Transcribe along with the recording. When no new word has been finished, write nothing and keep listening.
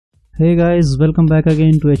Hey guys, welcome back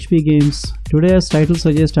again to HP Games. Today, as title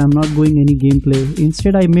suggests, I am not going any gameplay.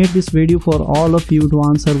 Instead, I made this video for all of you to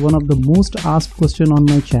answer one of the most asked question on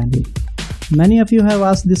my channel. Many of you have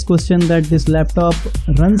asked this question that this laptop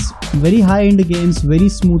runs very high-end games very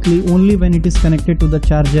smoothly only when it is connected to the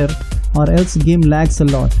charger, or else game lags a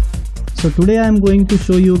lot. So today I am going to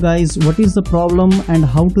show you guys what is the problem and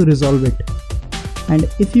how to resolve it. And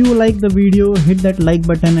if you like the video, hit that like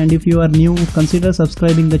button, and if you are new, consider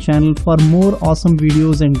subscribing the channel for more awesome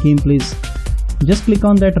videos and gameplays. Just click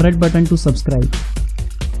on that red button to subscribe.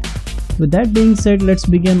 With that being said, let's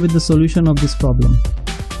begin with the solution of this problem.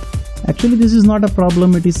 Actually, this is not a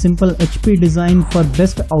problem, it is simple HP design for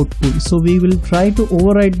best output. So we will try to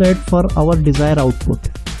override that for our desired output.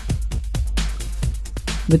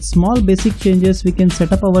 With small basic changes, we can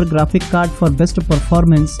set up our graphic card for best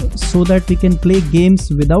performance so that we can play games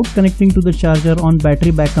without connecting to the charger on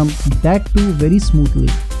battery backup, that too very smoothly.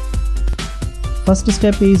 First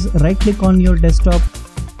step is right click on your desktop,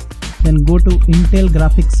 then go to Intel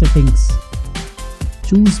graphics settings.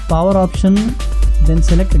 Choose power option, then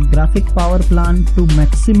select graphic power plan to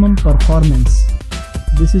maximum performance.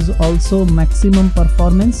 This is also maximum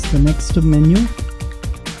performance, the next menu.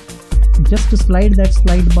 Just slide that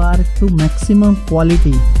slide bar to maximum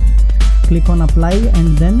quality. Click on apply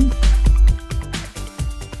and then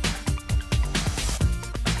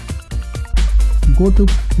go to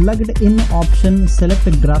plugged in option, select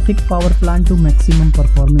the graphic power plan to maximum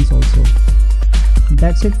performance also.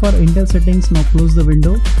 That's it for Intel settings. Now close the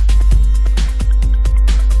window.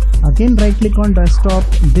 Again right click on desktop,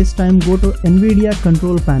 this time go to NVIDIA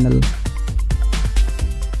control panel.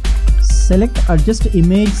 Select adjust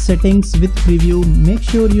image settings with preview. Make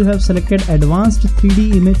sure you have selected advanced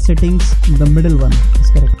 3D image settings, the middle one is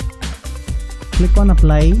correct. Click on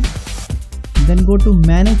apply, then go to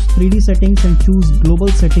manage 3D settings and choose global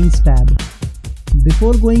settings tab.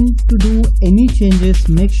 Before going to do any changes,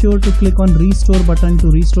 make sure to click on restore button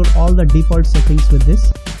to restore all the default settings with this.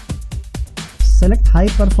 Select high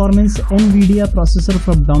performance NVIDIA processor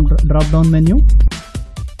from drop down menu.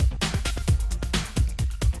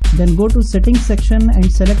 Then go to settings section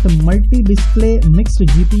and select multi-display mixed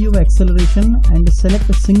GPU acceleration and select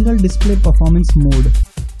a single display performance mode.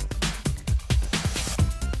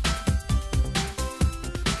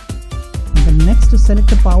 Then next select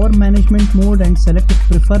the power management mode and select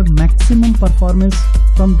prefer maximum performance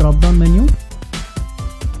from drop down menu.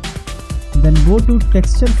 Then go to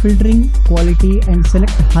texture filtering quality and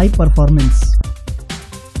select high performance.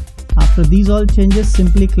 After these all changes,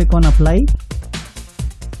 simply click on apply.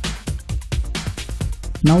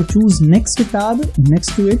 Now choose next tab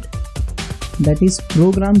next to it, that is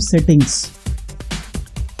program settings.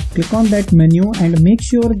 Click on that menu and make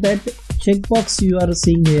sure that checkbox you are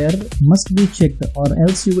seeing here must be checked, or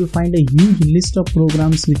else you will find a huge list of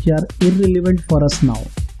programs which are irrelevant for us now.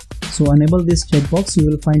 So enable this checkbox, you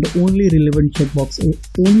will find only relevant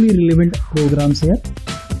programs here.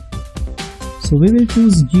 So we will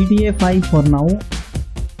choose GTA 5 for now.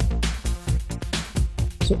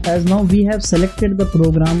 So as now we have selected the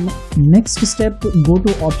program, next step, go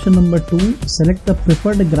to option number 2, select the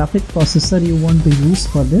preferred graphic processor you want to use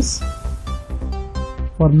for this.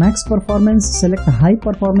 For max performance, select high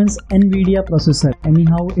performance NVIDIA processor.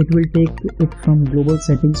 Anyhow, it will take it from global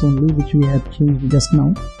settings only, which we have changed just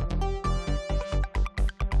now.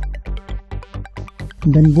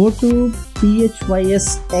 Then go to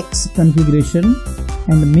PHYSX configuration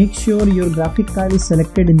and make sure your graphic card is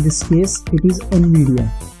selected. In this case, it is NVIDIA.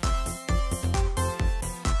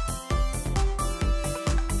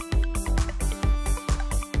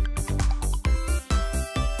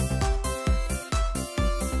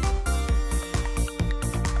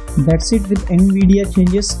 That's it with NVIDIA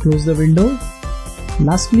changes. Close the window.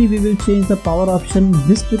 Lastly, we will change the power option.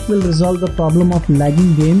 This trick will resolve the problem of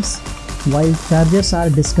lagging games while chargers are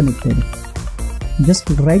disconnected. Just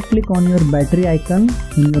right click on your battery icon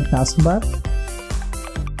in your taskbar.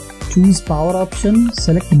 Choose power option,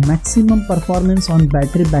 select maximum performance on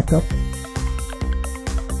battery backup.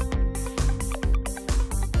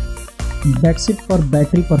 That's it for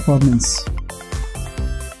battery performance.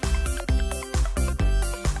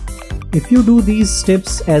 If you do these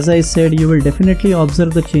steps, as I said, you will definitely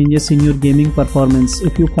observe the changes in your gaming performance.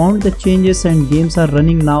 If you found the changes and games are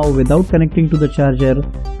running now without connecting to the charger,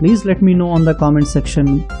 please let me know on the comment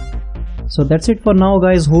section. So that's it for now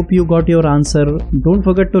guys, hope you got your answer. Don't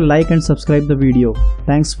forget to like and subscribe the video.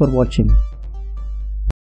 Thanks for watching.